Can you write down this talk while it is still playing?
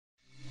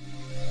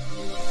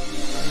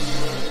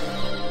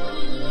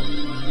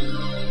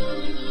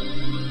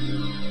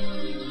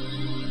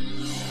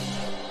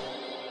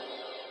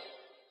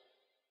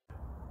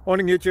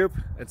Morning YouTube,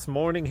 it's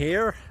morning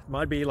here. It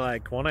might be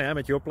like 1 a.m.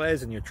 at your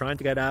place and you're trying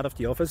to get out of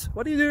the office.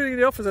 What are you doing in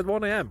the office at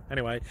 1 a.m?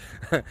 Anyway,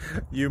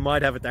 you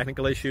might have a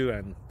technical issue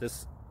and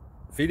this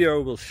video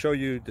will show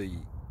you the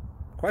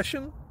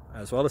question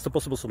as well as the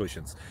possible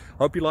solutions.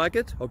 Hope you like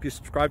it, hope you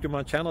subscribe to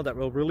my channel. That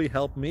will really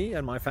help me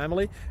and my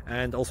family,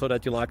 and also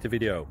that you like the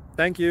video.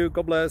 Thank you,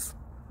 God bless.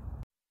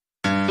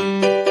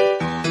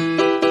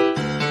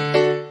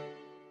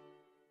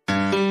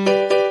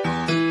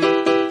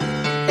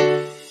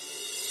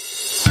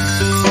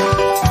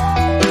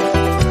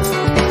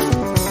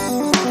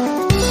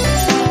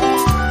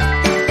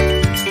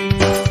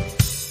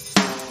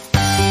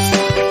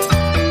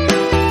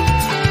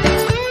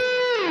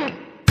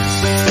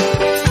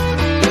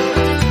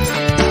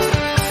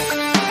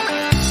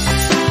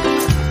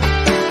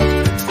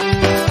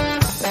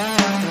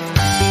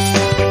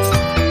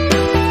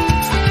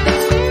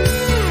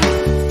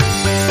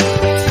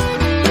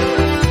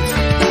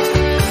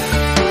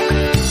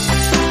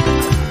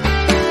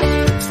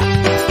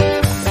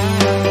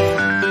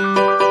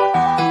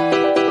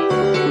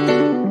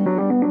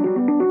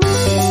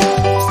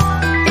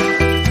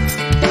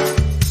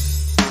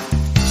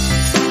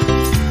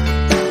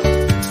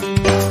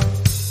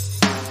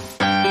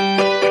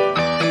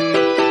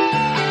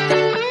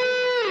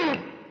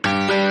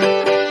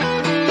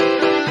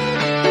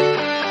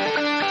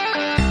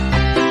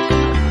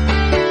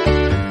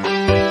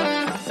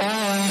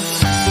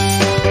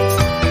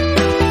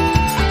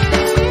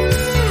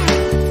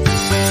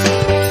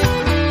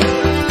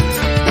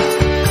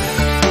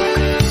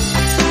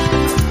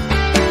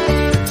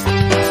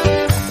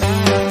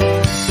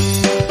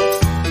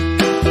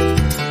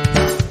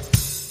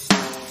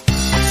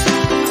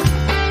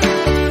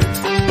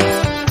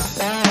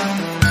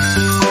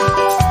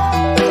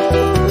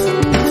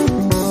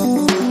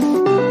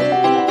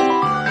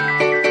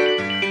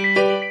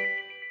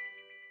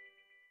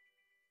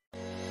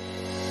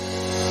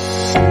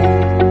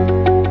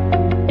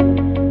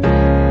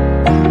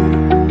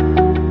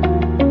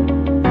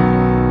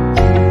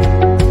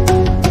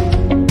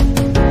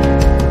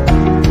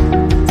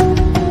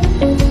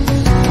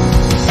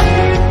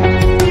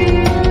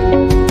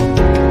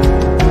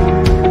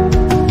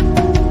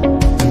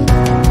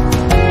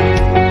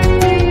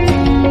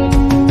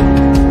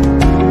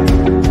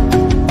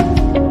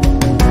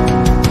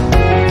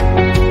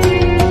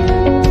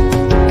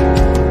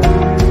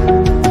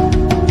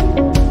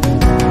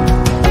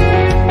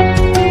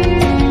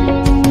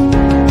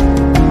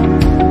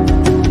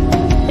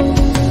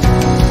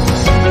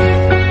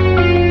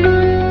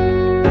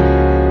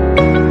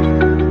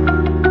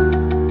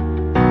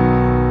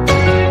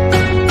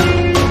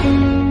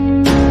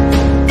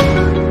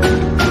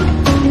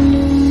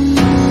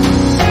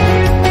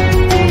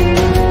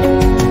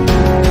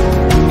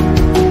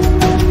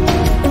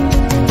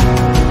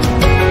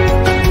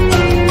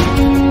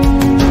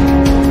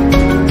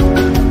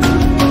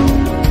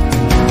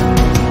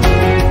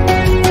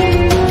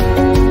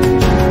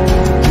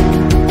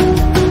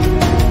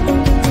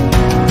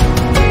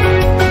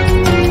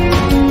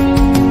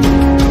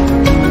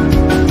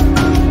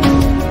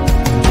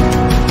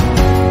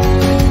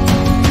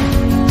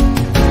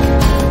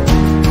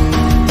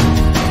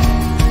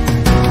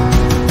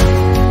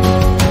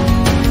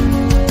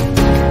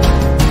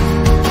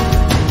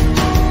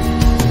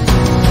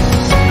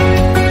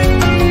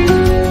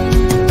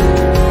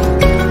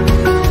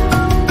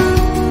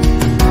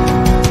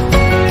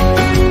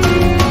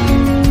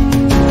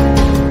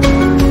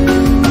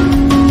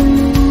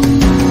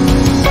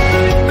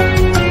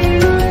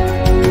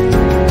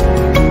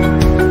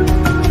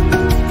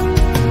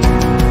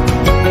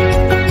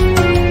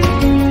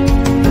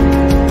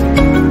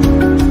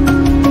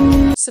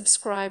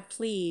 Subscribe,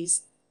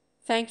 please.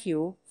 Thank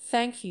you.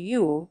 Thank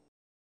you.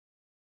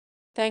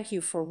 Thank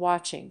you for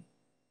watching.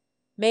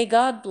 May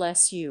God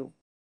bless you.